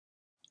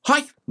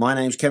Hi, my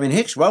name's Kevin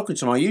Hicks. Welcome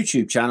to my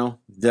YouTube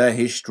channel, The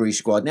History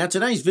Squad. Now,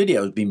 today's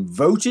video has been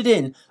voted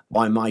in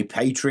by my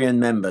Patreon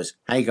members.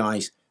 Hey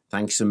guys,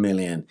 thanks a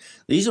million.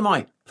 These are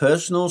my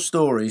personal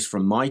stories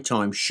from my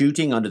time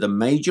shooting under the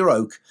major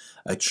oak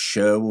at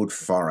Sherwood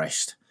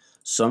Forest.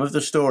 Some of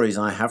the stories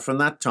I have from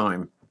that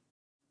time,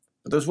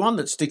 but there's one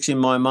that sticks in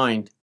my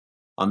mind.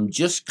 I'm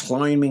just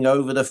climbing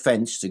over the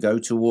fence to go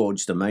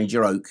towards the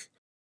major oak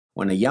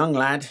when a young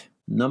lad,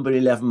 number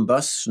 11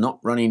 bus, not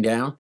running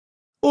down.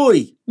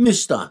 "Oi,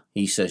 mister,"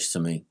 he says to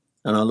me.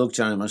 And I looked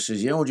at him, I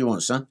says, "Yeah, what do you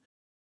want, son?"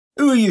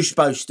 "Who are you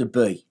supposed to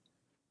be?"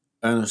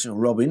 And I said,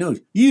 "Robin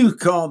Hood." "You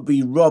can't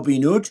be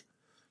Robin Hood.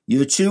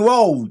 You're too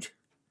old."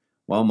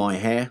 Well, my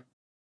hair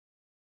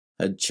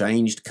had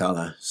changed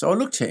colour. So I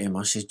looked at him,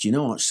 I said, "Do you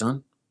know what,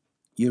 son?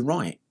 You're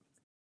right.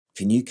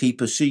 Can you keep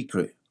a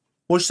secret?"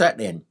 "What's that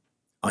then?"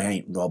 "I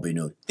ain't Robin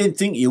Hood." "Didn't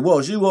think you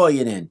was. Who are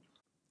you then?"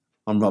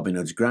 "I'm Robin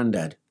Hood's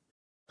granddad."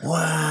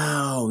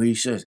 "Wow," he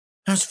says.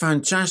 "That's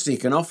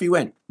fantastic." And off he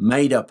went,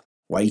 made up,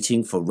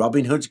 waiting for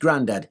Robin Hood's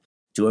granddad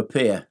to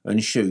appear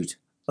and shoot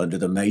under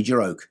the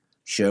major oak,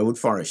 Sherwood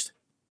Forest,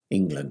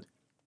 England.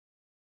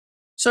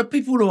 So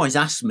people would always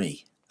ask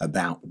me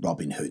about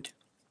Robin Hood,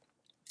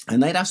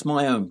 and they'd ask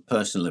my own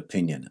personal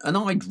opinion. And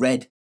I'd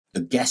read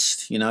The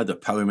Guest, you know, the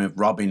poem of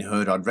Robin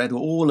Hood. I'd read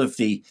all of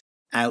the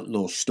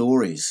outlaw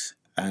stories,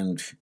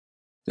 and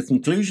the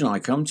conclusion I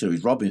come to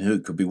is Robin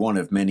Hood could be one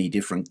of many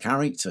different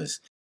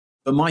characters.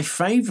 But my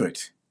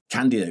favourite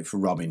candidate for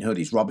Robin Hood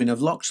is Robin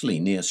of Loxley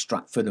near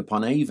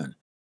Stratford-upon-Avon.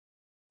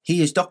 He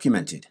is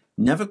documented,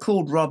 never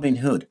called Robin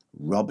Hood,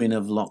 Robin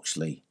of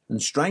Loxley.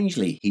 And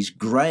strangely, his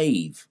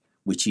grave,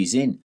 which is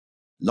in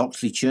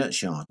Loxley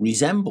churchyard,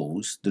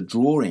 resembles the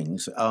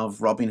drawings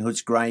of Robin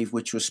Hood's grave,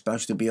 which was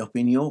supposed to be up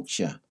in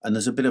Yorkshire. And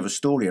there's a bit of a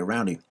story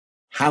around him.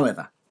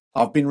 However,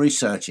 I've been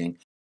researching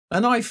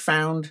and I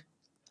found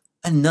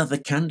another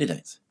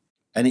candidate.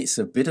 And it's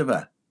a bit of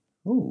a,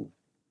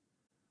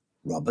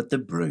 Robert the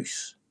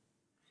Bruce.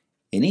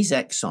 In his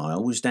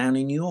exile was down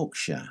in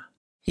Yorkshire.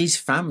 His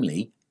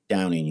family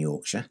down in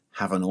Yorkshire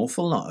have an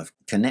awful lot of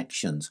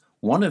connections.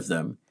 One of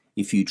them,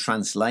 if you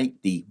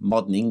translate the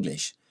modern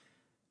English,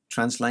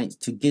 translates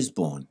to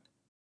Gisborne.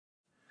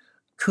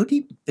 Could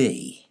it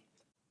be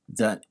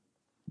that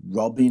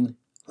Robin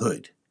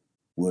Hood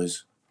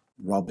was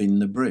Robin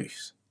the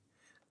Bruce?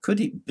 Could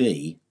it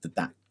be that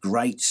that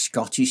great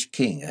Scottish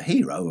king, a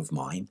hero of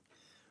mine,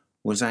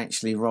 was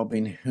actually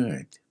Robin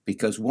Hood?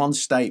 Because one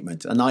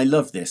statement, and I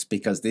love this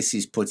because this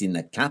is putting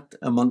the cat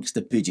amongst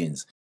the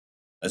pigeons.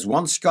 As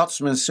one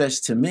Scotsman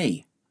says to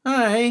me,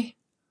 "Hey,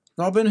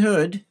 Robin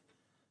Hood,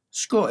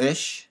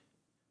 Scottish."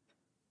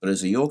 But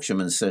as a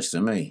Yorkshireman says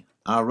to me,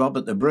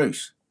 Robert the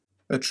Bruce,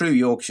 a true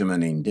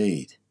Yorkshireman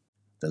indeed.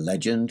 The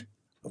legend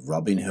of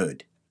Robin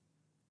Hood.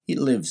 It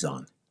lives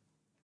on.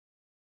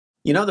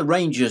 You know, the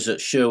rangers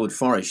at Sherwood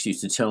Forest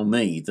used to tell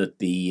me that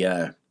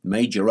the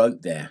major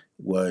oak there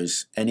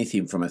was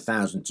anything from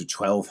 1,000 to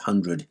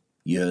 1,200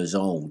 years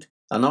old.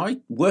 And I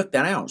worked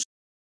that out.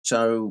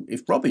 So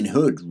if Robin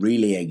Hood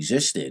really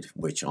existed,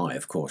 which I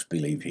of course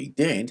believe he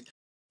did,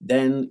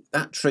 then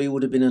that tree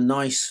would have been a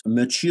nice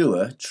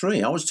mature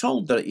tree. I was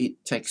told that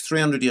it takes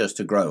 300 years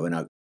to grow an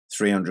oak,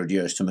 300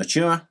 years to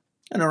mature,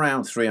 and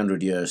around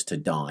 300 years to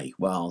die.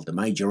 Well, the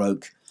major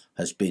oak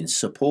has been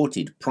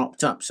supported,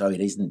 propped up, so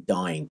it isn't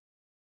dying.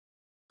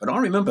 But I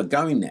remember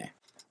going there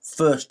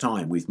first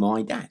time with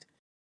my dad.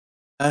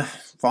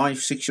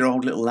 5,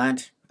 6-year-old little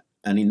lad.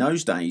 And in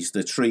those days,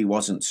 the tree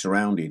wasn't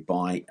surrounded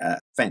by a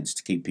fence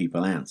to keep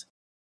people out.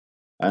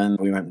 And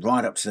we went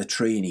right up to the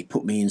tree and he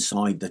put me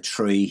inside the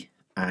tree.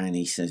 And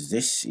he says,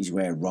 "This is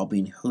where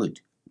Robin Hood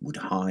would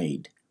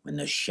hide when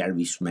the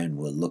sheriff's men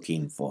were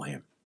looking for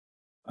him."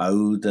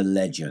 Oh, the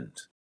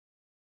legend.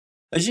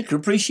 As you can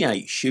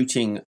appreciate,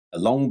 shooting a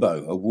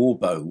longbow, a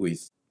warbow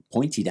with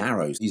pointed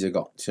arrows, these have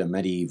got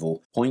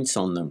medieval points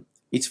on them.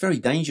 It's very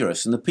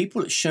dangerous, and the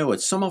people at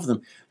Sherwood, some of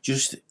them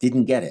just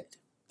didn't get it,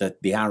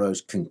 that the arrows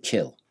can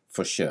kill,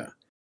 for sure.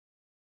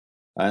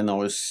 And I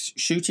was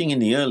shooting in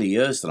the early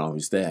years that I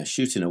was there,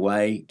 shooting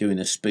away, doing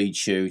a speed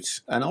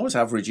shoot, and I was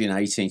averaging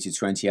 18 to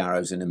 20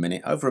 arrows in a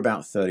minute, over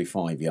about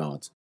 35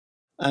 yards.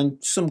 And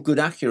some good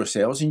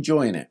accuracy, I was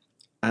enjoying it.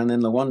 And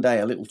then the one day,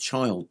 a little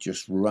child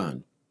just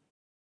ran.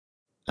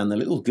 And the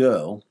little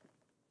girl,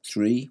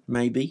 3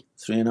 maybe,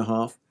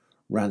 3.5,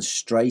 ran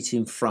straight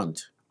in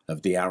front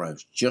of the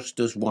arrows,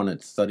 just as one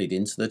had thudded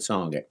into the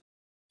target.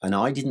 And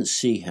I didn't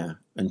see her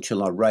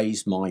until I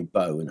raised my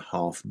bow and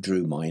half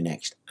drew my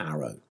next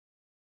arrow.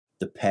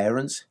 The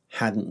parents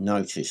hadn't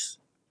noticed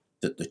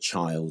that the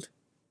child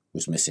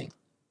was missing.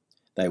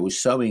 They were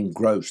so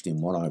engrossed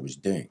in what I was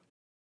doing.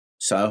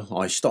 So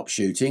I stopped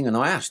shooting and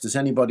I asked, "Does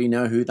anybody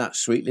know who that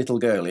sweet little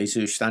girl is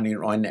who's standing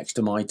right next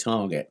to my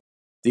target?"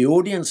 The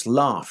audience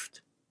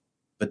laughed.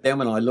 But then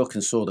when I looked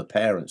and saw the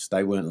parents,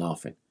 they weren't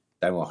laughing.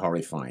 They were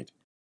horrified.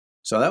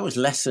 So that was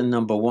lesson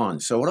number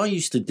 1. So what I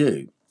used to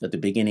do at the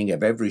beginning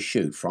of every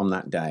shoot from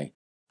that day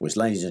was,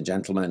 "Ladies and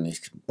gentlemen, this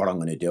is what I'm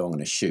going to do. I'm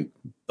going to shoot."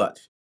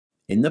 But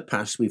in the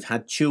past, we've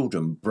had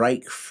children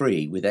break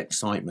free with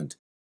excitement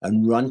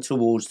and run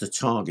towards the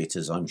target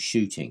as I'm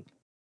shooting.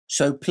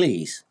 So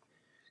please,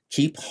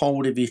 keep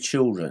hold of your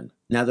children.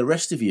 Now the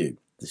rest of you,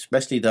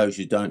 especially those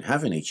who don't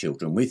have any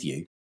children with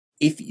you,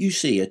 if you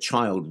see a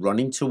child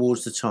running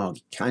towards the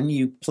target, can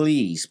you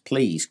please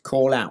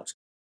call out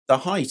the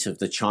height of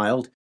the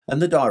child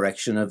and the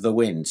direction of the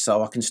wind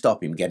so I can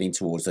stop him getting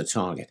towards the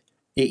target?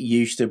 It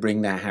used to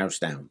bring their house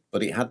down,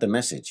 but it had the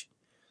message,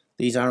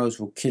 these arrows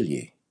will kill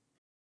you.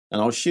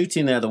 And I was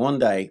shooting there the one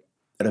day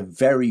at a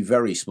very,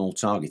 very small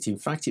target. In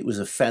fact, it was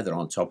a feather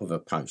on top of a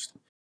post.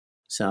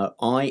 So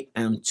I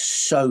am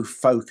so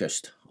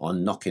focused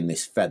on knocking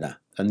this feather,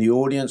 and the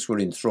audience were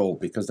enthralled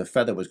because the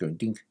feather was going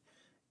dink,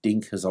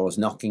 dink as I was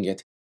knocking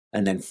it.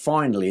 And then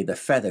finally the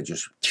feather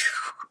just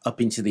up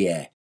into the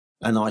air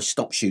and I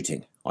stopped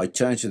shooting. I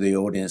turned to the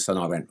audience and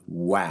I went,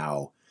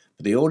 wow.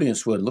 But the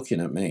audience weren't looking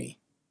at me.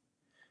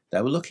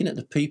 They were looking at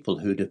the people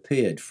who'd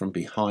appeared from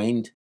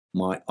behind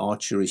my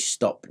archery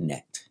stop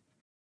net.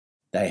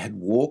 They had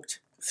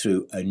walked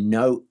through a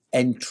no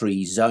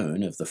entry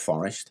zone of the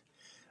forest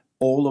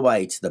all the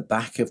way to the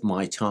back of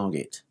my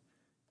target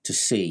to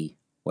see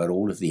where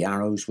all of the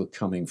arrows were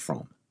coming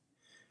from.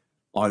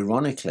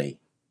 Ironically,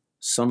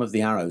 some of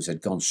the arrows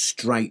had gone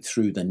straight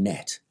through the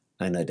net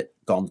and had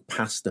gone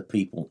past the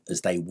people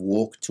as they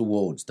walked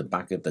towards the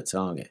back of the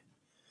target.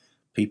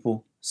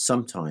 People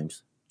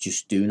sometimes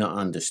just do not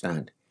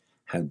understand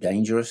how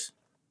dangerous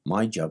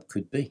my job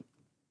could be.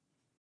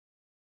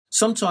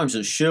 Sometimes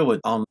at Sherwood,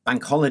 on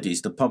bank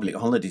holidays, the public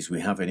holidays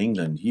we have in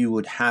England, you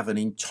would have an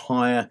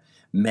entire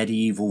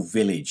medieval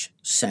village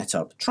set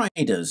up.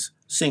 Traders,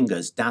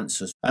 singers,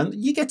 dancers, and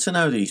you get to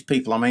know these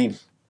people. I mean,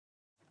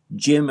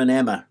 Jim and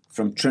Emma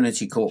from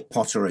Trinity Court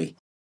Pottery,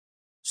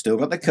 still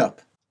got the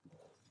cup,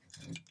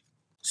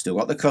 still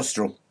got the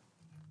custrel,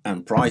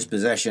 and prized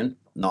possession,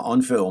 not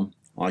on film,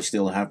 I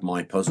still have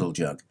my puzzle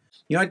jug.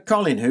 You had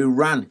Colin, who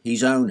ran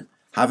his own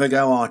Have a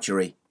Go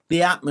Archery.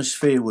 The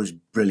atmosphere was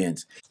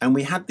brilliant, and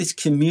we had this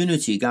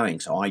community going.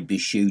 So I'd be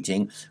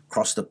shooting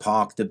across the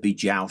park, there'd be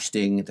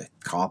jousting, the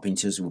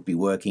carpenters would be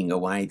working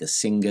away, the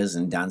singers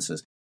and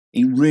dancers.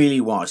 It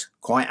really was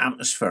quite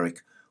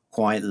atmospheric,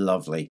 quite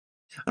lovely.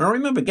 And I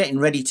remember getting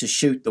ready to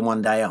shoot the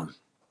one day on,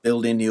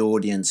 building the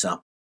audience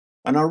up,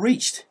 and I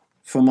reached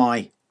for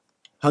my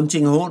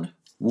hunting horn,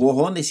 war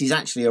horn. This is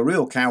actually a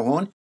real cow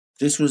horn.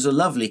 This was a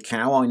lovely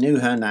cow. I knew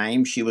her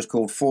name. She was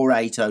called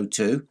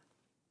 4802.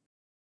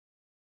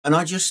 And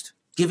I just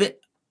give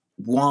it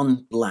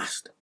one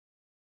blast.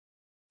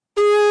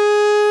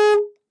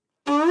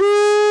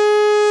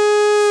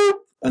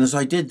 And as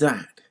I did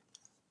that,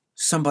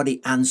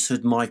 somebody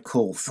answered my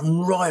call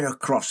from right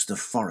across the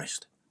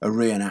forest, a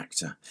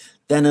reenactor.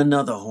 Then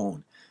another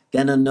horn,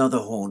 then another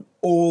horn,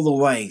 all the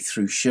way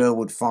through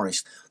Sherwood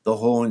Forest. The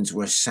horns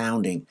were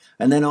sounding,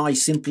 and then I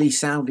simply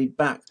sounded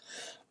back.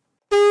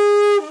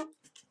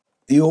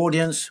 The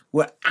audience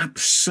were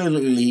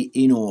absolutely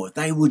in awe.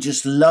 They were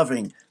just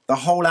loving the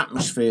whole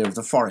atmosphere of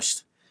the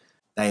forest.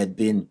 They had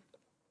been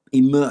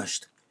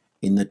immersed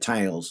in the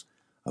tales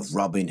of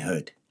Robin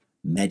Hood,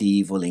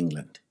 medieval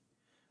England.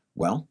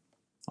 Well,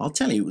 I'll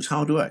tell you, it was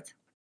hard work.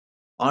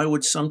 I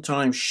would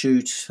sometimes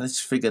shoot, let's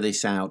figure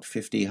this out,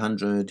 50,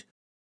 100,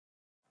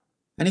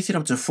 anything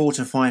up to 400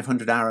 to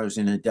 500 arrows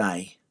in a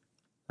day.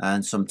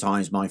 And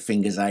sometimes my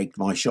fingers ached,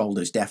 my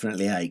shoulders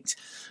definitely ached.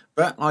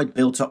 But I'd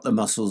built up the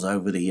muscles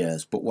over the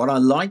years. But what I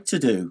liked to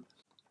do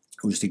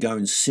was to go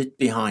and sit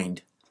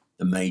behind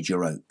the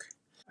major oak.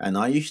 And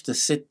I used to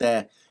sit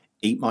there,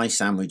 eat my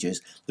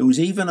sandwiches. There was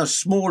even a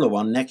smaller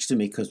one next to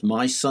me because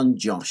my son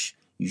Josh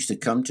used to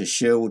come to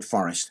Sherwood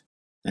Forest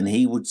and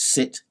he would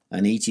sit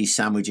and eat his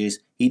sandwiches.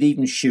 He'd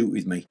even shoot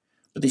with me.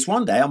 But this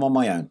one day I'm on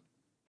my own.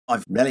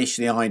 I've relished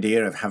the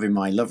idea of having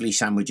my lovely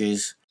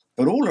sandwiches,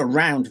 but all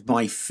around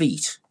my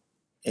feet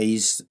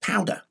is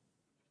powder.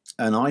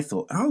 And I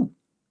thought, oh,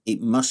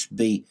 it must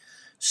be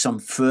some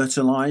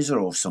fertilizer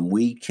or some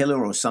weed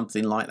killer or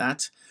something like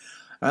that.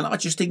 And I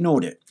just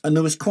ignored it. And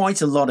there was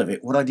quite a lot of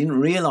it. What I didn't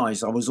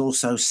realise, I was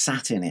also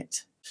sat in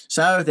it.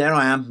 So there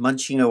I am,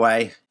 munching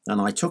away, and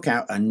I took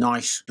out a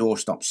nice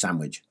doorstop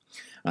sandwich.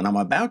 And I'm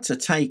about to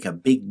take a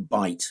big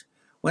bite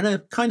when a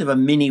kind of a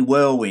mini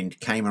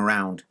whirlwind came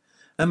around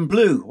and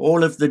blew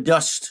all of the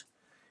dust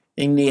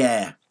in the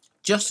air,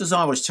 just as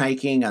I was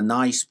taking a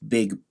nice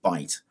big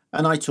bite.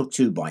 And I took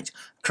 2 bites,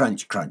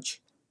 crunch,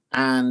 crunch.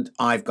 And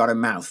I've got a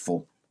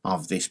mouthful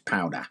of this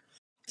powder.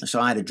 So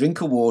I had a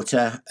drink of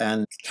water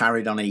and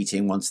carried on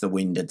eating once the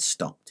wind had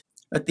stopped.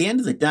 At the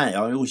end of the day,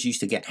 I always used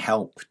to get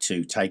help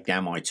to take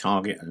down my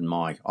target and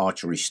my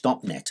archery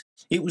stop net.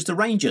 It was the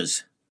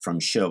rangers from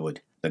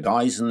Sherwood, the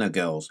guys and the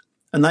girls.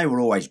 And they were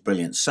always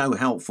brilliant, so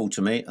helpful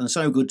to me and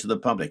so good to the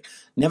public.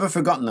 Never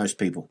forgotten those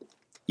people.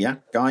 Yeah,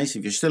 guys,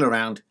 if you're still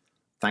around,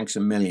 thanks a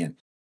million.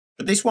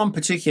 But this one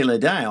particular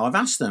day, I've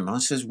asked them, I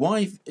says,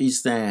 why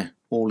is there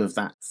all of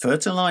that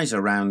fertilizer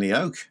around the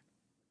oak?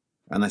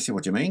 And they said,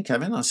 what do you mean,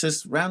 Kevin? I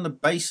says, round the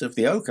base of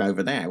the oak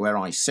over there where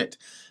I sit,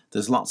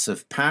 there's lots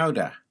of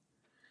powder.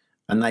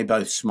 And they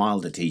both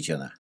smiled at each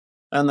other.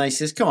 And they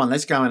says, come on,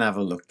 let's go and have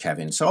a look,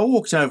 Kevin. So I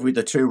walked over with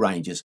the 2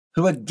 rangers.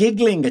 who are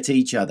giggling at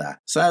each other.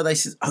 So they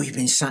said, oh, you've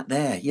been sat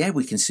there. Yeah,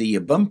 we can see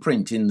your bum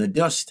print in the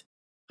dust.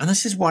 And I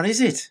says, what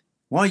is it?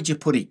 Why'd you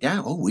put it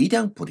down? Oh, we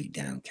don't put it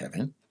down,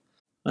 Kevin.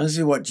 I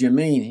said, what do you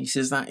mean? He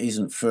says, that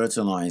isn't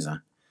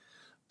fertilizer.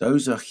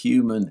 Those are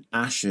human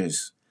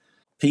ashes.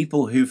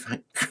 People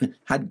who've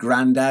had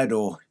granddad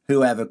or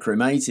whoever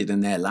cremated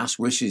and their last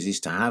wishes is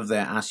to have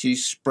their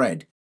ashes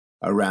spread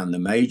around the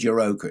major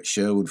oak at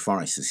Sherwood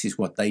Forest. This is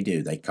what they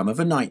do. They come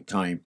of a night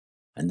time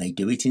and they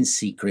do it in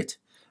secret,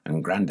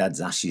 and granddad's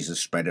ashes are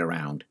spread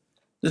around.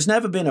 There's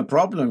never been a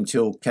problem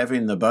till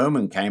Kevin the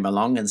Bowman came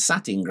along and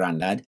sat in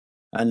granddad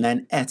and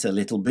then ate a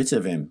little bit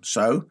of him.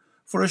 So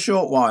for a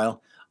short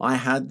while I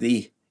had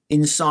the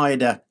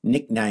insider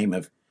nickname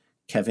of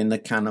Kevin the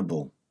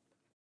Cannibal.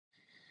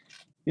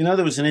 You know,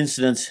 there was an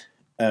incident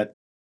at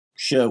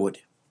Sherwood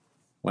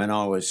when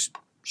I was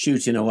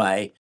shooting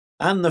away,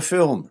 and the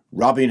film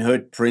Robin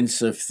Hood,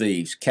 Prince of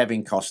Thieves,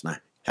 Kevin Costner.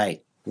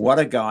 Hey, what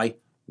a guy,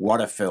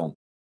 what a film.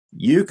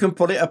 You can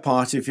pull it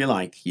apart if you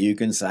like. You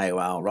can say,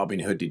 well, Robin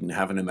Hood didn't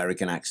have an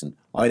American accent.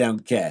 I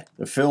don't care.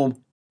 The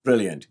film,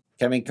 brilliant.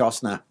 Kevin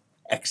Costner,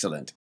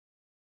 excellent.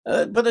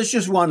 But there's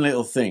just one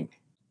little thing.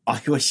 I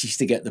always used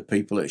to get the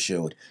people at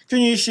Sherwood, can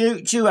you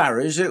shoot 2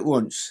 arrows at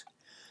once?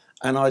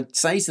 And I'd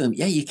say to them,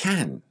 yeah, you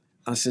can.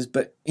 I says,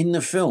 but in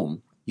the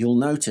film, you'll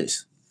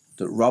notice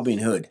that Robin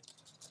Hood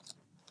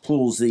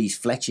pulls these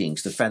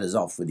fletchings, the feathers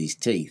off with his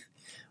teeth.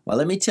 Well,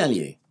 let me tell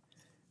you,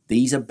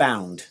 these are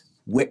bound,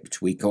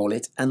 whipped, we call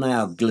it, and they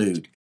are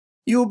glued.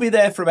 You'll be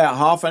there for about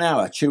half an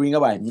hour chewing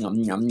away,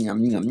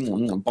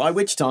 by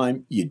which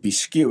time you'd be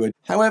skewered.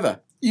 However,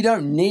 you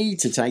don't need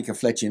to take a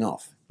fletching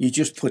off. You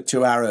just put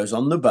 2 arrows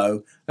on the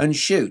bow and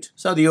shoot.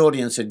 So the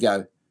audience would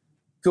go,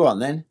 go on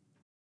then.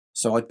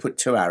 So I'd put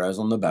 2 arrows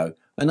on the bow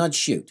and I'd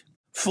shoot.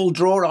 Full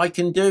draw I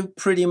can do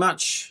pretty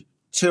much.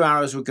 2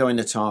 arrows would go in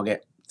the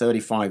target,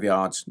 35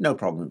 yards, no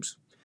problems.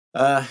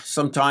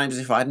 Sometimes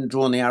if I hadn't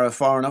drawn the arrow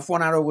far enough,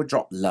 1 arrow would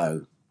drop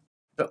low.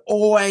 But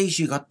always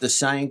you got the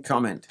same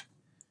comment.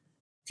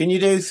 Can you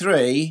do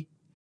 3?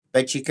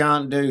 Bet you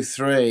can't do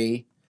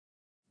 3.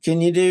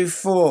 Can you do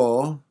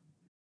 4?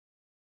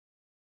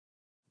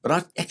 But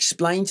I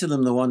explained to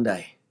them the one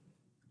day,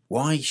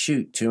 why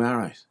shoot 2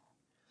 arrows?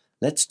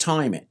 Let's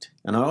time it.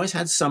 And I always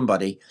had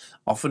somebody,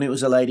 often it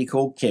was a lady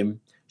called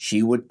Kim,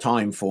 she would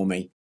time for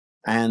me.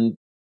 And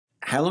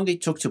how long it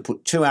took to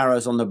put 2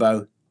 arrows on the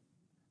bow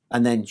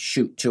and then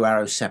shoot 2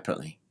 arrows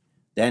separately.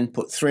 Then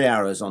put 3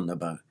 arrows on the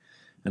bow.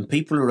 And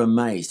people are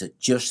amazed at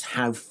just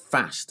how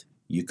fast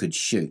you could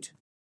shoot.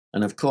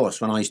 And of course,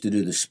 when I used to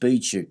do the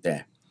speed shoot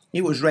there,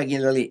 it was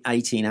regularly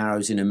 18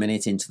 arrows in a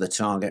minute into the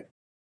target.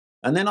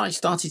 And then I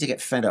started to get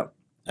fed up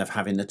of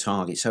having the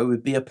target. So it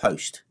would be a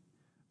post.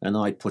 And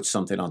I'd put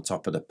something on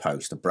top of the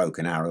post, a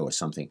broken arrow or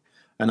something.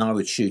 And I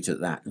would shoot at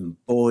that.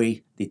 And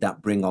boy, did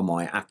that bring on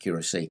my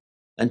accuracy.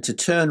 And to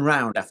turn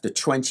round after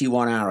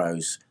 21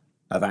 arrows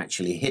of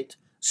actually hit,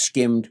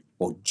 skimmed,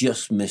 or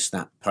just missed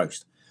that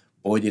post.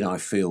 Boy, did I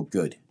feel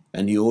good.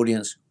 And the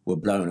audience were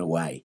blown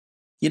away.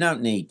 You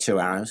don't need 2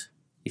 arrows.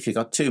 If you've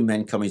got 2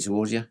 men coming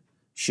towards you,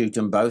 shoot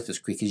them both as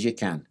quick as you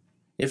can.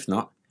 If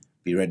not,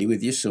 be ready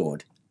with your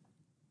sword.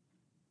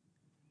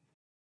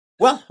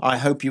 Well, I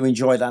hope you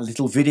enjoyed that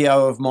little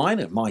video of mine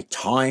at my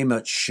time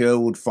at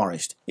Sherwood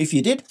Forest. If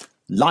you did,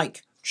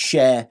 like,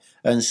 share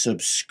and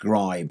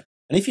subscribe.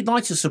 And if you'd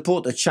like to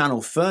support the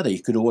channel further,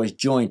 you could always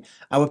join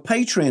our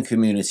Patreon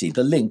community.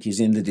 The link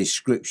is in the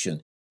description.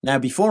 Now,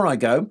 before I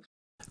go,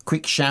 a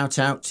quick shout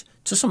out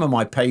to some of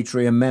my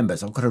Patreon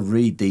members. I've got to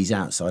read these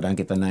out so I don't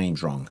get the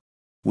names wrong.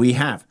 We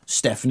have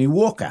Stephanie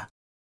Walker,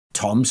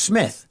 Tom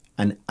Smith,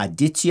 and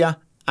Aditya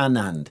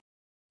Anand.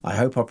 I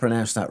hope I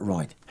pronounced that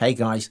right. Hey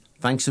guys,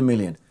 thanks a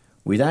million.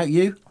 Without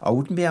you, I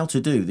wouldn't be able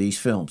to do these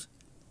films.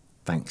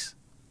 Thanks.